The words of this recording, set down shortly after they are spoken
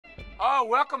Oh,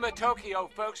 welcome to Tokyo,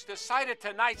 folks, the site of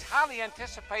tonight's highly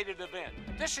anticipated event.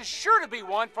 This is sure to be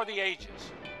one for the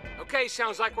ages. Okay,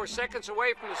 sounds like we're seconds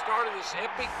away from the start of this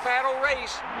epic battle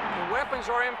race. The weapons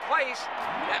are in place.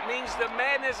 That means the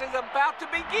madness is about to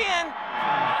begin.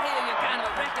 I hear you're kind of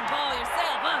a wrecking ball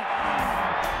yourself, huh?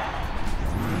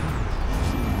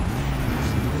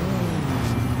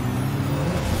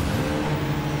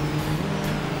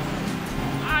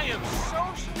 I am so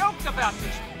stoked about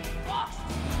this.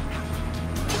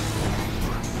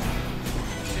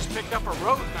 Just picked up a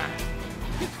road mine.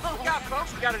 Look out,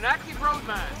 folks, we got an active road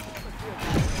mine.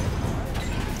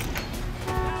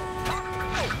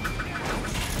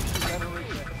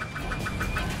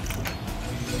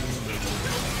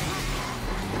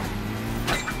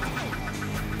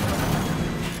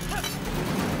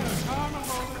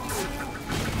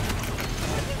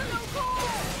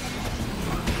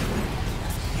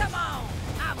 Come on,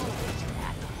 I won't let you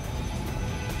have it.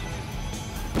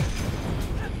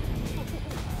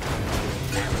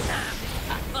 Now time to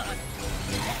have fun.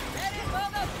 Ready for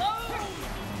the boom!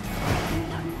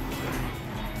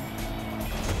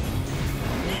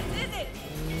 This is it!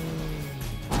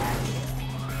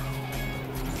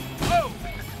 Whoa!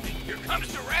 Here comes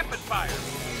the rapid fire.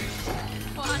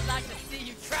 Oh, I'd like to see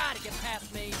you try to get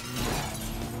past me.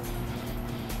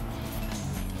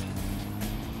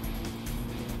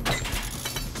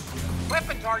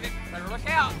 Weapon target, better look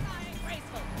out.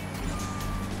 Graceful.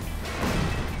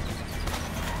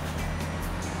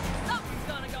 Something's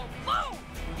gonna go boom!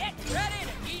 Get ready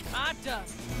to eat my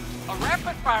dust. A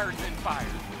rapid fire's been fired.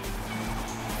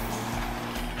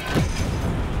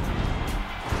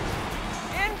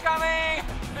 Incoming!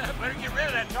 Better get rid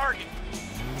of that target.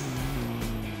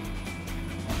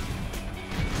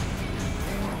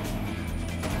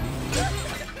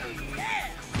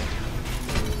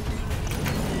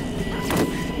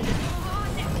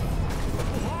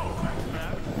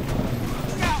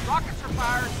 Look out, rockets are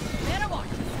fired. Better watch.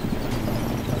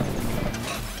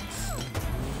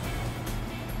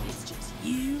 It's just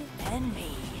you and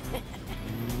me.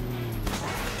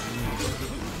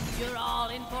 You're all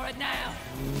in for it now.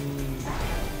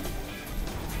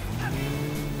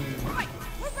 Right,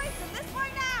 we're racing this way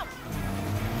now!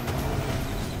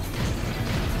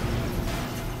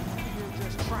 You're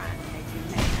just trying to make me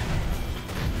mad.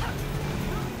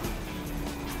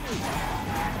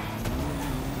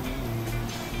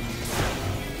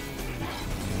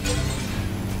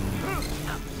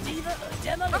 Diva of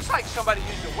demolition. Looks like somebody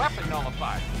used a weapon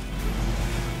nullifier.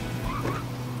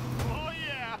 Oh,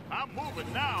 yeah, I'm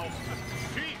moving now.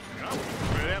 Gee, I'm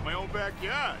right at my own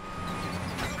backyard.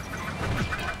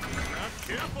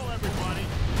 Careful, everybody.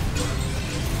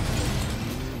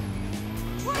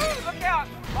 Woo, look out!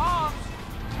 Bombs!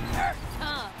 Earth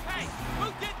come. Hey, who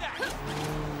did that?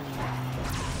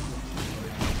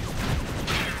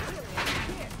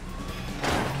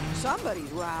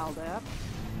 Somebody's riled up.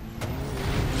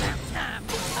 Now time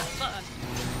to have fun.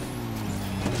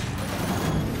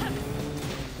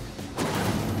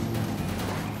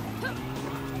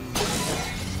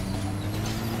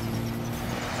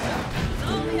 It's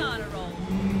on the honor roll.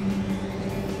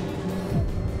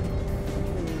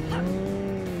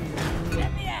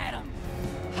 Get me at him.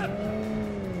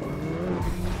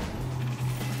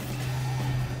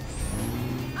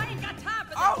 I ain't got time for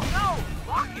this. Oh,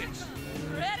 no! Rockets!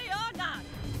 Ready or not.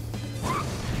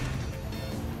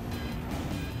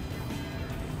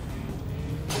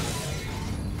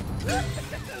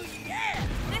 Yeah!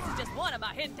 This is just one of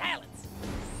my hidden talents.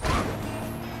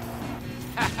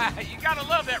 You gotta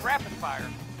love that rapid fire.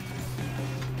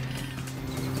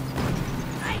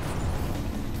 Right.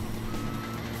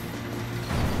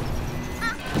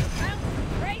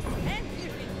 Grace and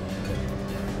beauty.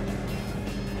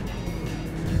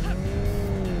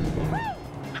 Woo!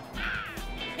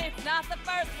 It's not the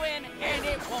first win, and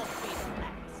it won't be the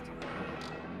last.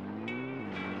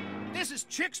 This is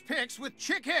Chick's Picks with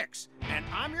Chick Hicks, and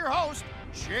I'm your host,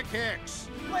 Chick Hicks.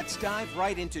 Let's dive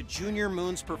right into Junior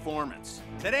Moon's performance.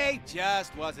 Today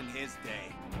just wasn't his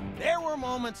day. There were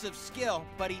moments of skill,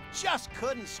 but he just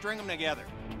couldn't string them together.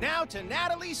 Now to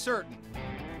Natalie Certain.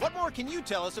 What more can you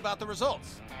tell us about the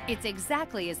results? It's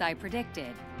exactly as I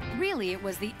predicted. Really, it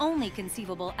was the only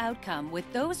conceivable outcome with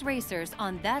those racers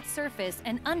on that surface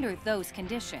and under those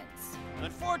conditions.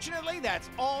 Unfortunately, that's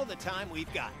all the time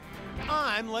we've got.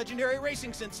 I'm legendary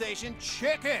racing sensation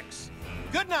Chick Hicks.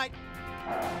 Good night.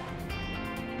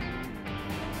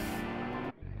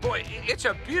 Boy, it's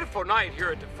a beautiful night here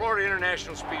at the Florida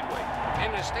International Speedway,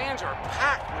 and the stands are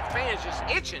packed with fans just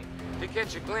itching to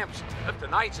catch a glimpse of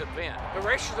tonight's event. The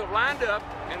racers have lined up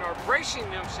and are bracing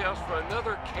themselves for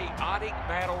another chaotic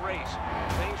battle race.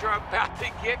 Things are are about to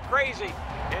get crazy,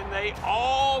 and they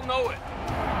all know it.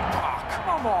 Aw,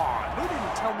 come on. They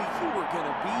didn't tell me you were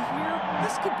gonna be here.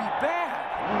 This could be bad.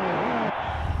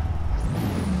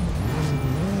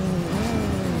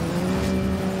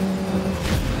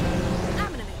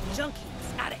 I'm gonna make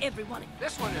junkies out of every one of you.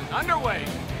 This one is underway.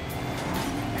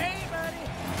 Hey, buddy.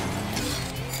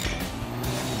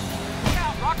 Look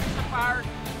out, rockets are fired.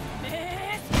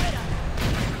 Miss Fritter.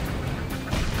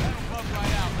 That'll bug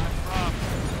right out, I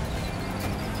promise.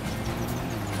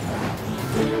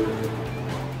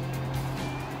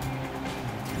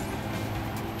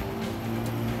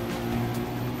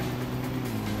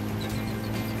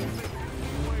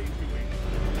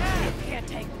 You can't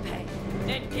take the pain.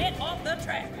 Then get off the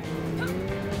track.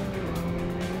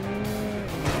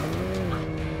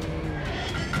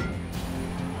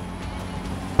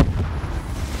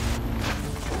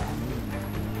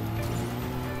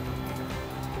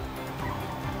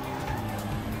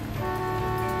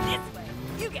 This way,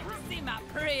 you get to see my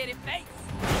pretty face.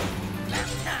 About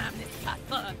time this got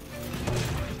fun.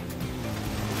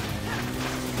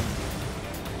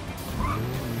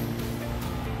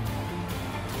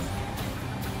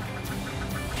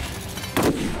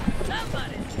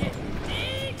 Somebody's getting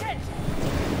detention.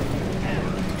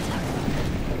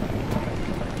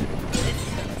 This is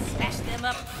gonna smash them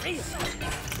up real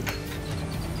fast.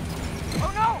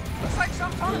 Oh no! Looks like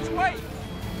something's on its way.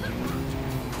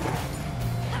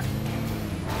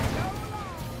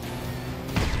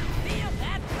 Feel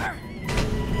that burn.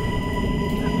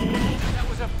 That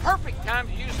was a perfect time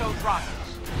to use those rockets.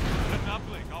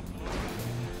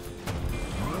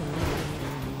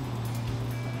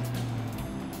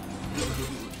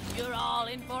 You're all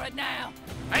in for it now.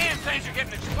 Man, things are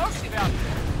getting explosive out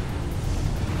there.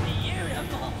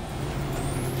 Beautiful.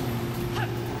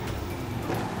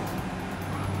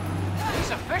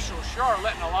 These officials sure are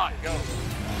letting a lot go.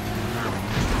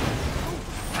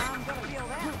 I'm gonna feel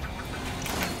that.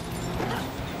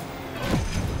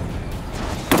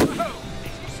 Whoa,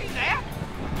 did you see that?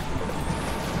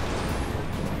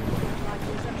 Like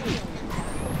there's a meal.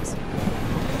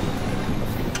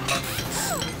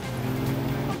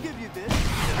 I'll give you this.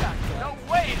 No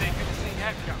way they could have seen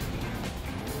that coming.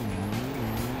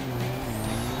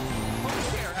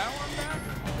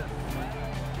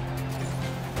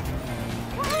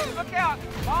 Woo, look out!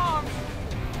 Bombs!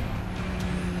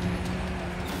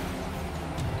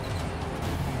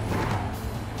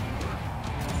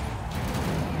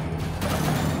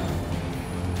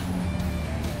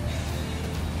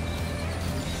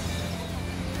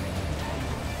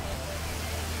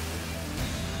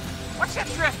 Watch that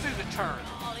drift through the turn.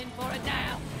 All in for it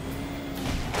now.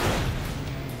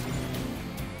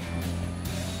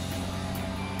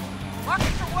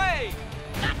 Rockets away!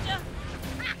 Gotcha.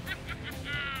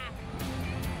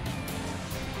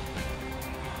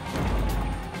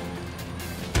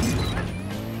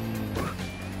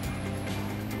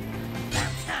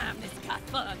 About time this got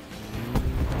fun.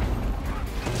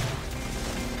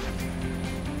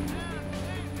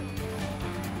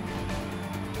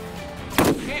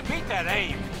 Can't beat that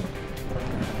aim.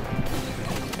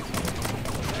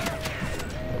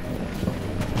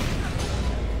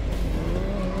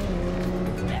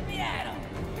 Let me at 'em.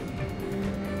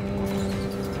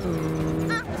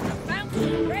 The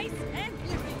fountain of grace and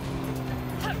beauty.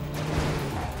 Now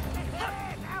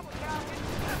we got it.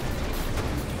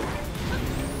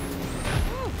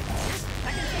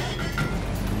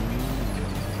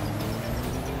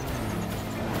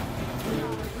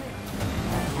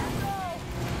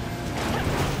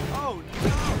 Oh,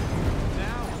 no.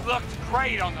 Now, Looked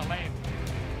great on the landing.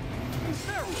 is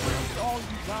that really all you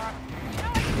got?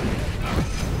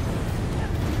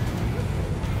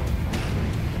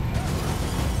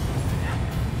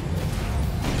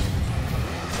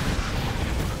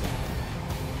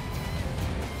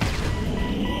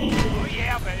 Oh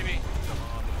yeah, baby.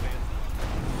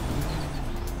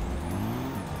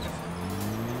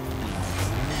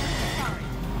 Sorry.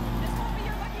 This won't be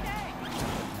your lucky day.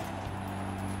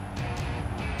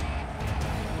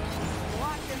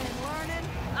 Watching and learning.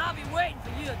 I'll be waiting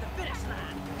for you at the finish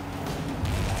line.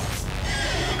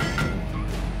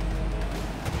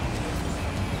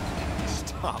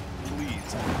 Stop,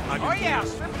 please. Oh yeah,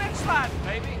 slipping and sliding,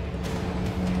 baby.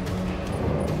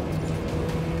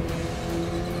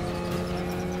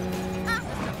 The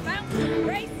fountain of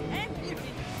grace and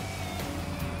beauty.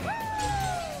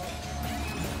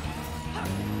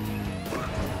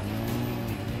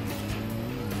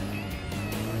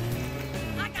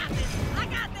 I got this. I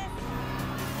got this.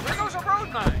 There goes a road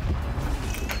mine.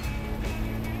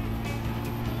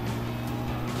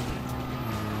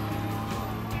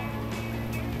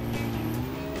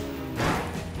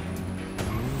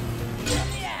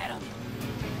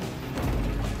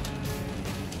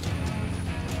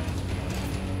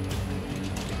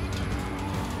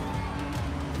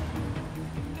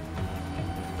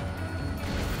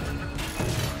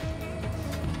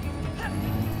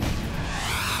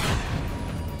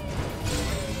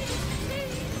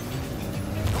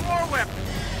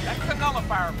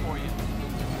 backfire for you.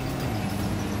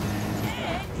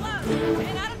 Hey, close.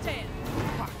 10 out of 10.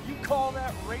 You call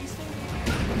that racing?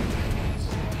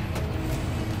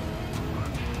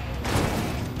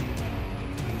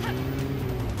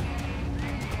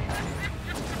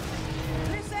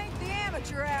 This ain't the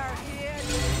amateur hour, kid.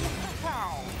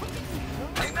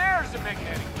 And there's the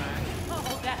magnetic line.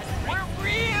 Oh, that's great. We're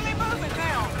really moving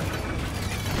now.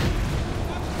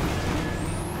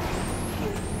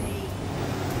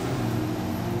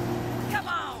 Come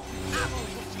on. I'm gonna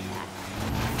hit you back.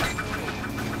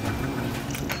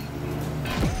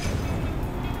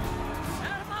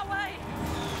 Out of my way.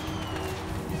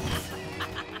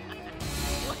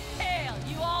 Well,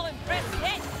 you all impressed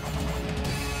yet?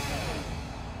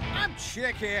 I'm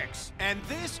Chick Hicks, and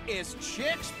this is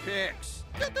Chick's Picks.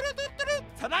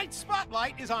 Tonight's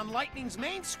spotlight is on Lightning's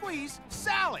main squeeze,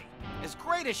 Sally. As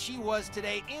great as she was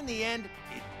today, in the end,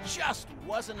 it just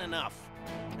wasn't enough.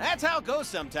 That's how it goes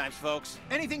sometimes, folks.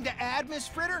 Anything to add, Miss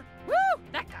Fritter? Woo!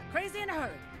 That got crazy in a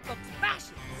hurry. Folks, smash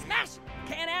it, smash it.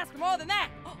 Can't ask for more than that.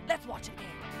 Oh, let's watch it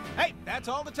again. Hey, that's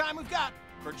all the time we've got.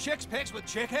 For Chick's Picks with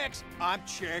Chick Hicks, I'm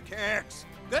Chick Hicks.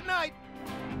 Good night.